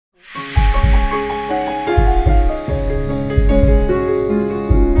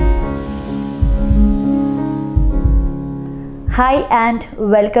Hi and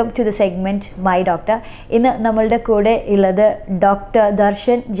welcome to the segment My Doctor. ഇന്ന് നമ്മളുടെ കൂടെ ഉള്ളത് ഡോക്ടർ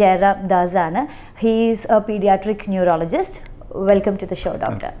ദർശൻ ജയറാം ദാസ് ആണ്. He is a pediatric neurologist. Welcome to the show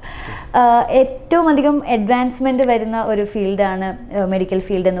doctor. ഏറ്റവും അധികം അഡ്വാൻസ്മെൻറ്റ് വരുന്ന ഒരു ഫീൽഡാണ് മെഡിക്കൽ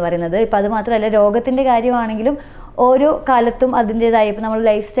ഫീൽഡ് എന്ന് പറയുന്നത്. ഇപ്പോൾ അത് മാത്രമല്ല, രോഗത്തിൻ്റെ കാര്യമാണെങ്കിലും ഓരോ കാലത്തും അതിൻ്റേതായ, ഇപ്പോൾ നമ്മൾ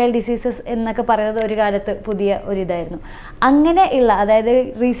ലൈഫ് സ്റ്റൈൽ ഡിസീസസ് എന്നൊക്കെ പറയുന്നത് ഒരു കാലത്ത് പുതിയ ഒരിതായിരുന്നു. അങ്ങനെയുള്ള, അതായത്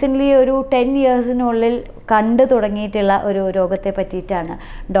റീസെൻ്റ്ലി ഒരു 10 ഇയേഴ്സിനുള്ളിൽ കണ്ടു തുടങ്ങിയിട്ടുള്ള ഒരു രോഗത്തെ പറ്റിയിട്ടാണ്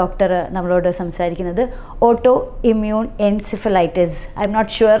ഡോക്ടർ നമ്മളോട് സംസാരിക്കുന്നത്. Auto immune encephalitis. I am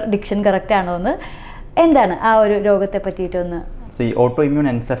not sure diction correct ആണോ എന്ന്. എന്താണ് ആ ഒരു രോഗത്തെ പറ്റിയിട്ടൊന്ന്? ഓട്ടോ ഇമ്മ്യൂൺ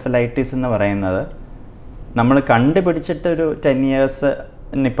എൻസെഫലൈറ്റിസ് എന്ന് പറയുന്നത് നമ്മൾ കണ്ടുപിടിച്ചിട്ടൊരു 10 ഇയേഴ്സ്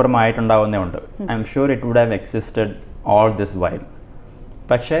ഇപ്പുറമായിട്ടുണ്ടാവുന്നേ ഉണ്ട്. I am sure it would have existed all this while.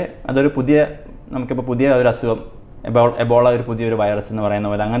 പക്ഷേ അതൊരു നമുക്കിപ്പോൾ പുതിയ ഒരു അസുഖം, എബോള ഒരു പുതിയൊരു വൈറസ് എന്ന് പറയുന്ന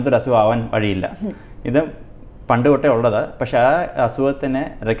പോലെ അങ്ങനത്തെ ഒരു അസുഖം ആവാൻ വഴിയില്ല. ഇത് പണ്ട് തൊട്ടേ ഉള്ളത്. പക്ഷേ ആ അസുഖത്തിനെ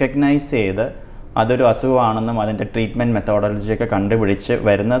റെക്കഗ്നൈസ് ചെയ്ത് അതൊരു അസുഖമാണെന്നും അതിൻ്റെ ട്രീറ്റ്മെൻറ്റ് മെത്തോഡോളജിയൊക്കെ കണ്ടുപിടിച്ച്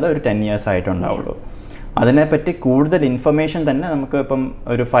വരുന്നത് ഒരു 10 ഇയേഴ്സ് ആയിട്ടുണ്ടാവുള്ളൂ. അതിനെപ്പറ്റി കൂടുതൽ ഇൻഫർമേഷൻ തന്നെ നമുക്ക് ഇപ്പം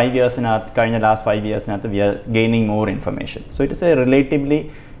ഒരു 5 ഇയേഴ്സിനകത്ത്, കഴിഞ്ഞ last 5 ഇയേഴ്സിനകത്ത് V R gaining more information. So it is A relatively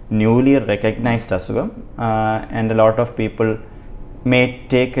newly recognised അസുഖം. And a lot of people may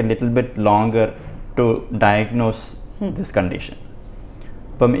take A little bit longer to diagnose this condition.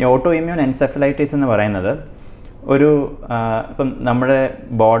 ഇപ്പം ഈ ഓട്ടോ ഇമ്മ്യൂൺ എൻസെഫലൈറ്റിസ് എന്ന് പറയുന്നത് ഇപ്പം നമ്മുടെ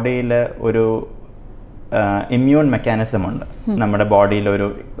ബോഡിയിൽ ഒരു immune mechanism ഉണ്ട്. നമ്മുടെ ബോഡിയിൽ ഒരു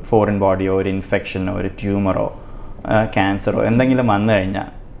ഫോറിൻ ബോഡിയോ ഒരു ഇൻഫെക്ഷനോ ഒരു ട്യൂമറോ ക്യാൻസറോ എന്തെങ്കിലും വന്നു കഴിഞ്ഞാൽ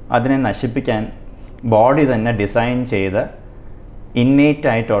അതിനെ നശിപ്പിക്കാൻ ബോഡി തന്നെ ഡിസൈൻ ചെയ്ത ഇന്നേറ്റ്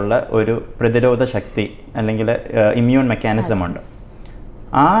ആയിട്ടുള്ള ഒരു പ്രതിരോധ ശക്തി അല്ലെങ്കിൽ ഇമ്മ്യൂൺ മെക്കാനിസം ഉണ്ട്.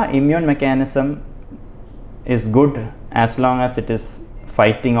 ആ immune mechanism is good as long as it is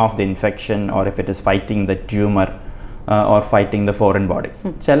fighting off the infection or if it is fighting the tumor or fighting the foreign body.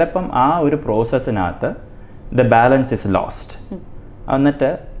 ചിലപ്പം ആ ഒരു പ്രോസസ്സിനകത്ത് the balance is lost. എന്നിട്ട്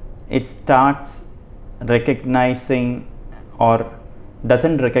it starts recognizing or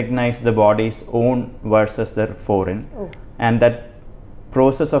doesn't recognize the body's own versus the foreign. And that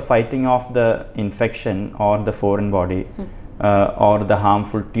process of fighting off the infection or the foreign body or the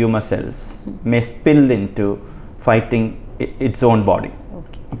harmful tumor cells may spill into fighting its own body.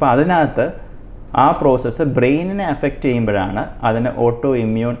 അപ്പോൾ അതിനകത്ത് ആ process ബ്രെയിനിനെ affect ചെയ്യുമ്പോഴാണ് അതിന് auto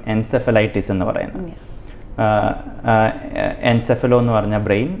immune encephalitis എന്ന് പറയുന്നത്. എൻസെഫലോ എന്ന് പറഞ്ഞാൽ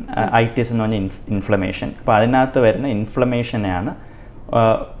brain, ഐറ്റിസ് എന്ന് പറഞ്ഞാൽ ഇൻഫ്ലമേഷൻ. അപ്പോൾ അതിനകത്ത് വരുന്ന ഇൻഫ്ലമേഷനെയാണ്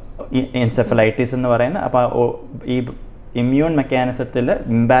എൻസെഫലൈറ്റിസ് എന്ന് പറയുന്നത്. അപ്പോൾ ഈ ഇമ്മ്യൂൺ മെക്കാനിസത്തിൽ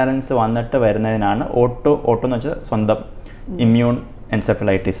ഇംബാലൻസ് വന്നിട്ട് വരുന്നതിനാണ് ഓട്ടോ എന്ന് വെച്ചാൽ സ്വന്തം ഇമ്മ്യൂൺ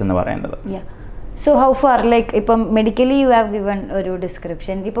എൻസെഫലൈറ്റിസ് എന്ന് പറയുന്നത്. സോ ഹൗ ഫാർ, ലൈക്ക് ഇപ്പം മെഡിക്കലി യു ഹാവ് ഗിവൺ ഒരു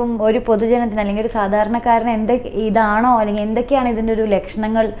ഡിസ്ക്രിപ്ഷൻ. ഇപ്പം ഒരു പൊതുജനത്തിന് അല്ലെങ്കിൽ ഒരു സാധാരണക്കാരന് ഇതാണോ അല്ലെങ്കിൽ എന്തൊക്കെയാണ് ഇതിൻ്റെ ഒരു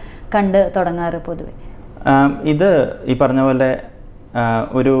ലക്ഷണങ്ങൾ കണ്ട് തുടങ്ങാറ് പൊതുവെ? ഇത് ഈ പറഞ്ഞ പോലെ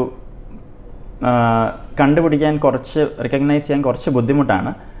ഒരു കണ്ടുപിടിക്കാൻ റെക്കഗ്നൈസ് ചെയ്യാൻ കുറച്ച്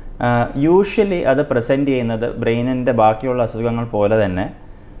ബുദ്ധിമുട്ടാണ്. യൂഷ്വലി അത് പ്രസൻറ്റ് ചെയ്യുന്നത് ബ്രെയിനിൻ്റെ ബാക്കിയുള്ള അസുഖങ്ങൾ പോലെ തന്നെ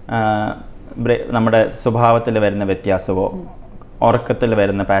നമ്മുടെ സ്വഭാവത്തിൽ വരുന്ന വ്യത്യാസമോ ഉറക്കത്തിൽ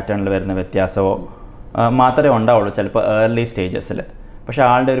വരുന്ന പാറ്റേണിൽ വരുന്ന വ്യത്യാസമോ മാത്രമേ ഉണ്ടാവുള്ളൂ ചിലപ്പോൾ ഏർലി സ്റ്റേജസിൽ. പക്ഷേ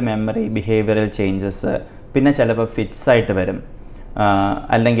ആളുടെ ഒരു മെമ്മറി, ബിഹേവിയറൽ ചേഞ്ചസ്, പിന്നെ ചിലപ്പോൾ ഫിറ്റ്സ് ആയിട്ട് വരും,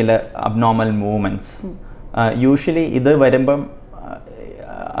 അല്ലെങ്കിൽ അബ്നോർമൽ മൂവ്മെൻറ്റ്സ്. യൂഷ്വലി ഇത് വരുമ്പം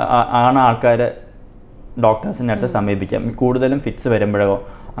ആണ് ആൾക്കാർ ഡോക്ടേഴ്സിൻ്റെ അടുത്ത് സമീപിക്കാം. കൂടുതലും ഫിറ്റ്സ് വരുമ്പോഴോ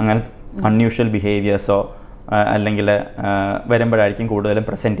അങ്ങനെ അൺയൂഷ്വൽ ബിഹേവിയേഴ്സോ അല്ലെങ്കിൽ വരുമ്പോഴായിരിക്കും കൂടുതലും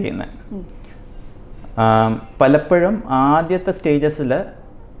പ്രസൻറ്റ് ചെയ്യുന്നത്. പലപ്പോഴും ആദ്യത്തെ സ്റ്റേജസിൽ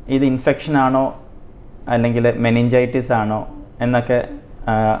ഇത് ഇൻഫെക്ഷൻ ആണോ അല്ലെങ്കിൽ മെനിഞ്ചൈറ്റിസ് ആണോ എന്നൊക്കെ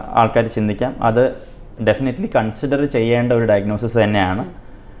ആൾക്കാർ ചിന്തിക്കാം. അത് ഡെഫിനറ്റ്ലി കൺസിഡർ ചെയ്യേണ്ട ഒരു ഡയഗ്നോസിസ് തന്നെയാണ്.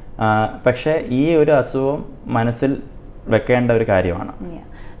 പക്ഷേ ഈ ഒരു അസുഖം മനസ്സിൽ വെക്കേണ്ട ഒരു കാര്യമാണ്.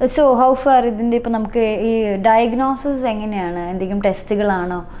 സോ ഹൗ ഫാർ ഇതിൻ്റെ ഇപ്പോൾ നമുക്ക് ഈ ഡയഗ്നോസിസ് എങ്ങനെയാണ്? എന്തെങ്കിലും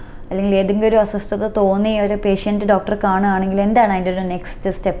ടെസ്റ്റുകളാണോ അല്ലെങ്കിൽ ഏതെങ്കിലും ഒരു അസ്വസ്ഥത തോന്നി ഒരു പേഷ്യൻറ്റ് ഡോക്ടറെ കാണുകയാണെങ്കിൽ എന്താണ് അതിൻ്റെ ഒരു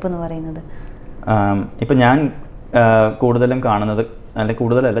നെക്സ്റ്റ് സ്റ്റെപ്പ് എന്ന് പറയുന്നത്? ഇപ്പം ഞാൻ കൂടുതലും കാണുന്നത്, അല്ലെങ്കിൽ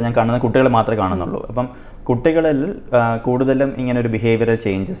കൂടുതലല്ല, ഞാൻ കാണുന്ന കുട്ടികളെ മാത്രമേ കാണുന്നുള്ളൂ. അപ്പം കുട്ടികളിൽ കൂടുതലും ഇങ്ങനെ ഒരു ബിഹേവിയറൽ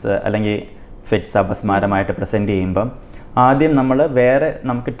ചേഞ്ചസ് അല്ലെങ്കിൽ ഫിറ്റ്സ് അപസ്മാരമായിട്ട് പ്രസൻറ്റ് ചെയ്യുമ്പം ആദ്യം നമ്മൾ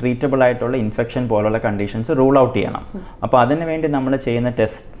നമുക്ക് ട്രീറ്റബിൾ ആയിട്ടുള്ള ഇൻഫെക്ഷൻ പോലുള്ള കണ്ടീഷൻസ് റൂൾ ഔട്ട് ചെയ്യണം. അപ്പോൾ അതിന് വേണ്ടി നമ്മൾ ചെയ്യുന്ന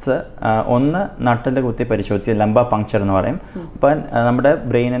ടെസ്റ്റ്സ്, ഒന്ന് നട്ടിൽ കുത്തി പരിശോധിച്ച് ലംബ പങ്ക്ചർ എന്ന് പറയും. അപ്പം നമ്മുടെ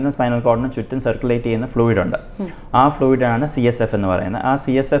ബ്രെയിനിനും സ്പൈനൽ കോഡിനും ചുറ്റും സർക്കുലേറ്റ് ചെയ്യുന്ന ഫ്ലൂയിഡ് ഉണ്ട്. ആ ഫ്ലൂയിഡാണ് CSF എന്ന് പറയുന്നത്. ആ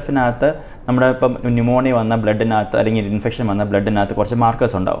CSFനകത്ത് നമ്മുടെ ഇപ്പം ന്യൂമോണിയ വന്ന ബ്ലഡിനകത്ത് അല്ലെങ്കിൽ ഇൻഫെക്ഷൻ വന്ന ബ്ലഡിനകത്ത് കുറച്ച്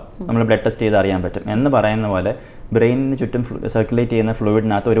മാർക്കേഴ്സ് ഉണ്ടാവും. നമ്മൾ ബ്ലഡ് ടെസ്റ്റ് ചെയ്ത് അറിയാൻ പറ്റും. എന്ന് പറയുന്ന പോലെ ബ്രെയിനിന് ചുറ്റും സർക്കുലേറ്റ് ചെയ്യുന്ന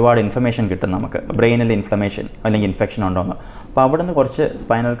ഫ്ലൂയിഡിനകത്ത് ഒരുപാട് ഇൻഫർമേഷൻ കിട്ടും നമുക്ക്. ബ്രെയിനിൽ ഇൻഫ്ലമേഷൻ അല്ലെങ്കിൽ ഇൻഫെക്ഷൻ ഉണ്ടോ ഉണ്ടോയെന്ന്. അപ്പോൾ അവിടെ നിന്ന് കുറച്ച്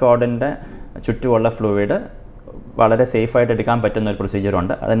സ്പൈനൽ കോഡിൻ്റെ ചുറ്റുമുള്ള ഫ്ലൂയിഡ് വളരെ സേഫായിട്ട് എടുക്കാൻ പറ്റുന്ന ഒരു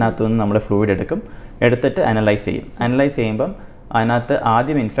പ്രൊസീജിയറുണ്ട്. അതിനകത്തുനിന്ന് നമ്മൾ ഫ്ലൂയിഡ് എടുത്തിട്ട് അനലൈസ് ചെയ്യുമ്പം അതിനകത്ത്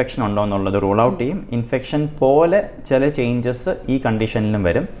ആദ്യം ഇൻഫെക്ഷൻ ഉണ്ടോ എന്നുള്ളത് റൂൾ ഔട്ട് ചെയ്യും. ഇൻഫെക്ഷൻ പോലെ ചില ചേഞ്ചസ് ഈ കണ്ടീഷനിലും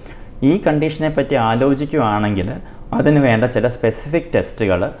വരും. ഈ കണ്ടീഷനെ പറ്റി ആലോചിക്കുകയാണെങ്കിൽ അതിന് വേണ്ട ചില സ്പെസിഫിക്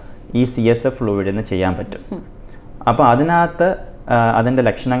ടെസ്റ്റുകൾ ഈ CSF ഫ്ലൂയിഡിൽ നിന്ന് ചെയ്യാൻ പറ്റും. അപ്പോൾ അതിനകത്ത് അതിൻ്റെ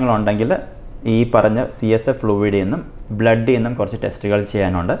ലക്ഷണങ്ങളുണ്ടെങ്കിൽ ഈ പറഞ്ഞ CSF ഫ്ലൂയിഡിൽ നിന്നും ബ്ലഡിൽ നിന്നും കുറച്ച് ടെസ്റ്റുകൾ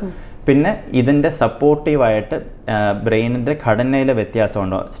ചെയ്യാനുണ്ട്. പിന്നെ ഇതിൻ്റെ സപ്പോർട്ടീവായിട്ട് ബ്രെയിനിൻ്റെ ഘടനയിലെ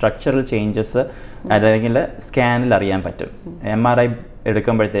വ്യത്യാസമുണ്ടോ, സ്ട്രക്ചറൽ ചേഞ്ചസ് അല്ലെങ്കിൽ സ്കാനിൽ അറിയാൻ പറ്റും. MRI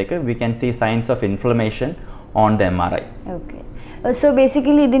എടുക്കുമ്പോഴത്തേക്ക് we can see signs of inflammation on the MRI. Okay. So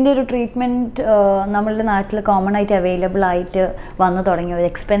basically ഇതിൻ്റെ ഒരു ട്രീറ്റ്മെൻറ്റ് നമ്മളുടെ നാട്ടിൽ കോമൺ ആയിട്ട് അവൈലബിൾ ആയിട്ട് വന്നു തുടങ്ങിയോ?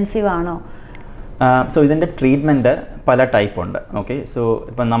 എക്സ്പെൻസീവ് ആണോ? സോ ഇതിൻ്റെ ട്രീറ്റ്മെൻറ്റ് പല ടൈപ്പ് ഉണ്ട്. ഓക്കെ. സോ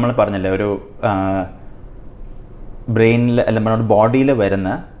ഇപ്പം നമ്മൾ പറഞ്ഞില്ലേ, ഒരു ബ്രെയിനിൽ അല്ലെങ്കിൽ ബോഡിയിൽ വരുന്ന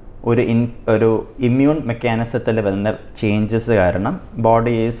ഒരു ഇമ്മ്യൂൺ മെക്കാനിസത്തിൽ വരുന്ന ചേഞ്ചസ് കാരണം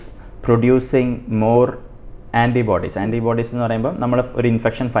body is producing more antibodies എന്ന് പറയുമ്പോൾ നമ്മൾ ഒരു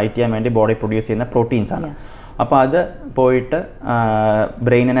ഇൻഫെക്ഷൻ ഫൈറ്റ് ചെയ്യാൻ വേണ്ടി ബോഡി പ്രൊഡ്യൂസ് ചെയ്യുന്ന പ്രോട്ടീൻസാണ്. അപ്പോൾ അത് പോയിട്ട്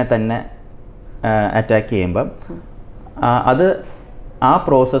ബ്രെയിനിനെ തന്നെ അറ്റാക്ക് ചെയ്യുമ്പം അത് ആ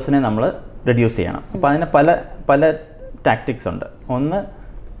പ്രോസസ്സിനെ നമ്മൾ റെഡ്യൂസ് ചെയ്യണം. അപ്പോൾ അതിന് പല ടാക്ടിക്സ് ഉണ്ട്. ഒന്ന്,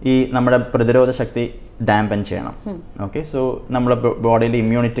 ഈ നമ്മുടെ പ്രതിരോധ ശക്തി ഡാമ്പൻ ചെയ്യണം. ഓക്കെ. സോ നമ്മുടെ ബോഡിയിൽ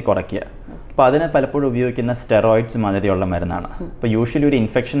ഇമ്മ്യൂണിറ്റി കുറയ്ക്കുക. അപ്പോൾ അതിന് പലപ്പോഴും ഉപയോഗിക്കുന്ന സ്റ്റെറോയിഡ്സ് മാതിരിയുള്ള മരുന്നാണ്. അപ്പോൾ യൂഷ്വലി ഒരു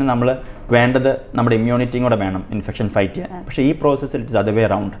ഇൻഫെക്ഷന് നമ്മൾ വേണ്ടത് നമ്മുടെ ഇമ്മ്യൂണിറ്റിയും കൂടെ വേണം ഇൻഫെക്ഷൻ ഫൈറ്റ് ചെയ്യാൻ. പക്ഷേ ഈ പ്രോസസ്സിൽ it's other way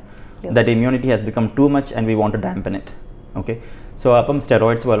around. That immunity has become too much and we want to ഡാമ്പൻ it. Okay. So അപ്പം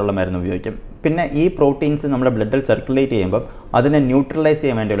സ്റ്റെറോയിഡ്സ് പോലുള്ള മരുന്ന് ഉപയോഗിക്കും. പിന്നെ ഈ പ്രോട്ടീൻസ് നമ്മുടെ ബ്ലഡിൽ സർക്കുലേറ്റ് ചെയ്യുമ്പോൾ അതിനെ ന്യൂട്രലൈസ്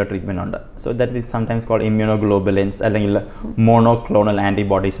ചെയ്യാൻ വേണ്ടിയുള്ള ട്രീറ്റ്മെൻറ്റ് ഉണ്ട്. So that is sometimes called immunoglobulins അല്ലെങ്കിൽ മോണോക്ലോണൽ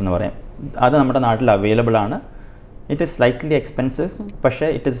ആൻറ്റിബോഡീസ് എന്ന് പറയും. അത് നമ്മുടെ നാട്ടിൽ അവൈലബിൾ ആണ്. ഇറ്റ് ഈസ് സ്ലൈറ്റ്ലി എക്സ്പെൻസീവ്, പക്ഷേ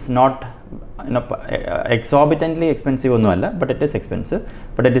ഇറ്റ് ഈസ് നോട്ട് എക്സോബിറ്റൻ്റ്ലി എക്സ്പെൻസീവ് ഒന്നുമല്ല. But it is expensive,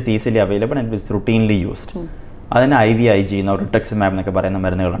 but it is easily available and it is routinely used. അതിന് IVIG റിട്ടക്സിമാബ് എന്നൊക്കെ പറയുന്ന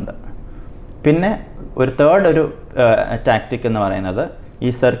മരുന്നുകളുണ്ട്. പിന്നെ ഒരു തേർഡ് ടാക്റ്റിക് എന്ന് പറയുന്നത് ഈ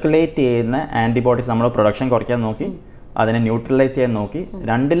സർക്കുലേറ്റ് ചെയ്യുന്ന ആൻറ്റിബോഡീസ് നമ്മൾ പ്രൊഡക്ഷൻ കുറയ്ക്കാൻ നോക്കി, അതിനെ ന്യൂട്രലൈസ് ചെയ്യാൻ നോക്കി.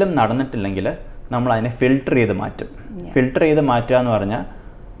 രണ്ടിലും നടന്നിട്ടില്ലെങ്കിൽ നമ്മൾ അതിനെ ഫിൽട്ടർ ചെയ്ത് മാറ്റും. ഫിൽട്ടർ ചെയ്ത് മാറ്റുക എന്ന് പറഞ്ഞാൽ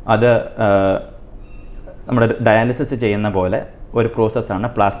അത് നമ്മുടെ ഡയാലിസിസ് ചെയ്യുന്ന പോലെ ഒരു പ്രോസസ്സാണ്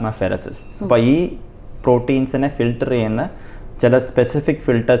പ്ലാസ്മഫെറസിസ്. അപ്പോൾ ഈ പ്രോട്ടീൻസിനെ ഫിൽട്ടർ ചെയ്യുന്ന ചില സ്പെസിഫിക്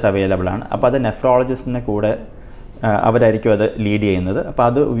ഫിൽട്ടേഴ്സ് അവൈലബിൾ ആണ്. അപ്പോൾ അത് നെഫ്രോളജിസ്റ്റിൻ്റെ കൂടെ അവരായിരിക്കും അത് ലീഡ് ചെയ്യുന്നത്. അപ്പോൾ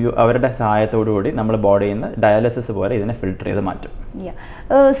അത് അവരുടെ സഹായത്തോടു കൂടി നമ്മൾ ബോഡിയിൽ നിന്ന് ഡയാലിസിസ് പോലെ ഇതിനെ ഫിൽട്ടർ ചെയ്ത് മാറ്റും.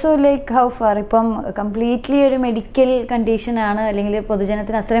 സോ ലൈക്ക് ഹൗ ഫാർ ഇപ്പം കംപ്ലീറ്റ്ലി ഒരു മെഡിക്കൽ കണ്ടീഷനാണ്, അല്ലെങ്കിൽ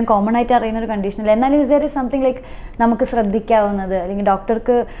പൊതുജനത്തിന് അത്രയും കോമൺ ആയിട്ട് അറിയുന്ന ഒരു കണ്ടീഷനല്ല. എന്നാലും is there is something like നമുക്ക് ശ്രദ്ധിക്കാവുന്നത്, അല്ലെങ്കിൽ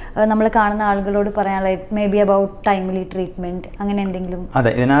ഡോക്ടർക്ക് നമ്മൾ കാണുന്ന ആളുകളോട് പറയാൻ like may be about timely treatment അങ്ങനെ എന്തെങ്കിലും?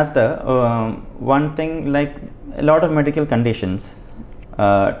 അതെ, ഇതിനകത്ത് one thing like lot of medical conditions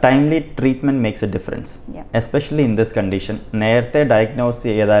timely treatment makes a difference, especially in this condition. നേരത്തെ ഡയഗ്നോസ്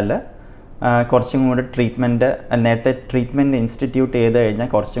ചെയ്താൽ കുറച്ചും കൂടെ നേരത്തെ ട്രീറ്റ്മെൻറ്റ് ഇൻസ്റ്റിറ്റ്യൂട്ട് ചെയ്ത് കഴിഞ്ഞാൽ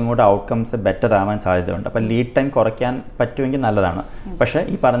കുറച്ചും കൂടെ ഔട്ട്കംസ് ബെറ്റർ ആവാൻ സാധ്യതയുണ്ട്. അപ്പോൾ ലീഡ് ടൈം കുറയ്ക്കാൻ പറ്റുമെങ്കിൽ നല്ലതാണ്. പക്ഷേ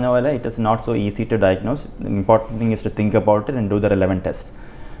ഈ പറഞ്ഞ പോലെ it is not so easy to diagnose. Important thing is to think about it and do the relevant test.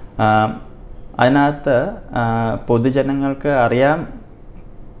 അതിനകത്ത് പൊതുജനങ്ങൾക്ക് അറിയാം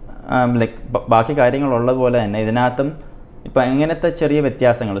ലൈക്ക് ബാക്കി കാര്യങ്ങളുള്ളതുപോലെ തന്നെ ഇതിനകത്തും ഇപ്പം എങ്ങനത്തെ ചെറിയ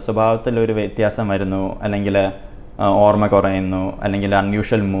വ്യത്യാസങ്ങൾ, സ്വഭാവത്തിലൊരു വ്യത്യാസം വരുന്നു, അല്ലെങ്കിൽ ഓർമ്മ കുറയുന്നു, അല്ലെങ്കിൽ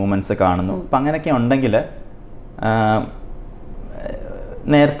അൺയൂഷ്വൽ മൂവ്മെൻറ്റ്സ് കാണുന്നു, അപ്പം അങ്ങനെയൊക്കെ ഉണ്ടെങ്കിൽ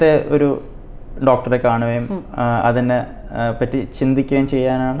നേരത്തെ ഒരു ഡോക്ടറെ കാണുകയും അതിനെ പറ്റി ചിന്തിക്കുകയും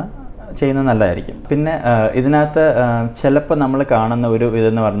ചെയ്യുന്നത് നല്ലതായിരിക്കും. പിന്നെ ഇതിനകത്ത് ചിലപ്പോൾ നമ്മൾ കാണുന്ന ഒരു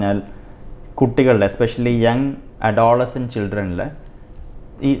ഇതെന്ന് പറഞ്ഞാൽ കുട്ടികളിൽ, എസ്പെഷ്യലി യങ് അഡോളസെൻ്റ് ചിൽഡ്രനിൽ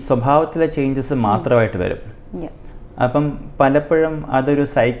ഈ സ്വഭാവത്തിലെ ചേഞ്ചസ് മാത്രമായിട്ട് വരും. അപ്പം പലപ്പോഴും അതൊരു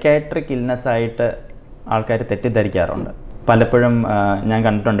സൈക്കാട്രിക് ഇൽനെസ്സായിട്ട് ആൾക്കാർ തെറ്റിദ്ധരിക്കാറുണ്ട്. പലപ്പോഴും ഞാൻ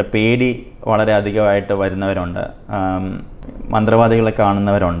കണ്ടിട്ടുണ്ട്, പേടി വളരെ അധികമായിട്ട് വരുന്നവരുണ്ട്, മന്ത്രവാദികളെ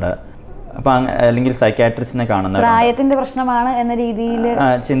കാണുന്നവരുണ്ട്, അപ്പം അല്ലെങ്കിൽ സൈക്കാട്രിസ്റ്റിനെ കാണുന്നവരുണ്ട്. പ്രായത്തിൻ്റെ പ്രശ്നമാണ് എന്ന രീതിയിൽ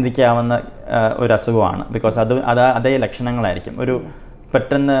ചിന്തിക്കാവുന്ന ഒരു അസുഖമാണ്. ബിക്കോസ് അതേ ലക്ഷണങ്ങളായിരിക്കും. ഒരു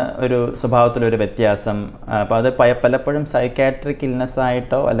പെട്ടെന്ന് ഒരു സ്വഭാവത്തിലൊരു വ്യത്യാസം. അപ്പോൾ അത് പലപ്പോഴും സൈക്കാട്രിക്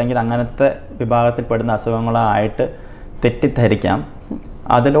ഇൽനെസ്സായിട്ടോ അല്ലെങ്കിൽ അങ്ങനത്തെ വിഭാഗത്തിൽപ്പെടുന്ന അസുഖങ്ങളോ ആയിട്ട് തെറ്റിദ്ധരിക്കാം.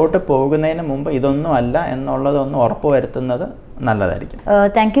 അതിലോട്ട് പോകുന്നതിന് മുമ്പ് ഇതൊന്നും അല്ല എന്നുള്ളതൊന്ന് ഉറപ്പ് വരുത്തുന്നത് നല്ലതായിരിക്കും.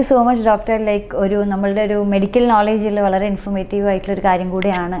 Thank you so much doctor. Like നമ്മളുടെ ഒരു മെഡിക്കൽ നോളേജിൽ വളരെ ഇൻഫോർമേറ്റീവ് ആയിട്ടുള്ളൊരു കാര്യം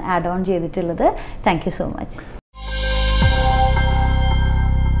കൂടിയാണ് ആഡ് ഓൺ ചെയ്തിട്ടുള്ളത്. Thank you so much.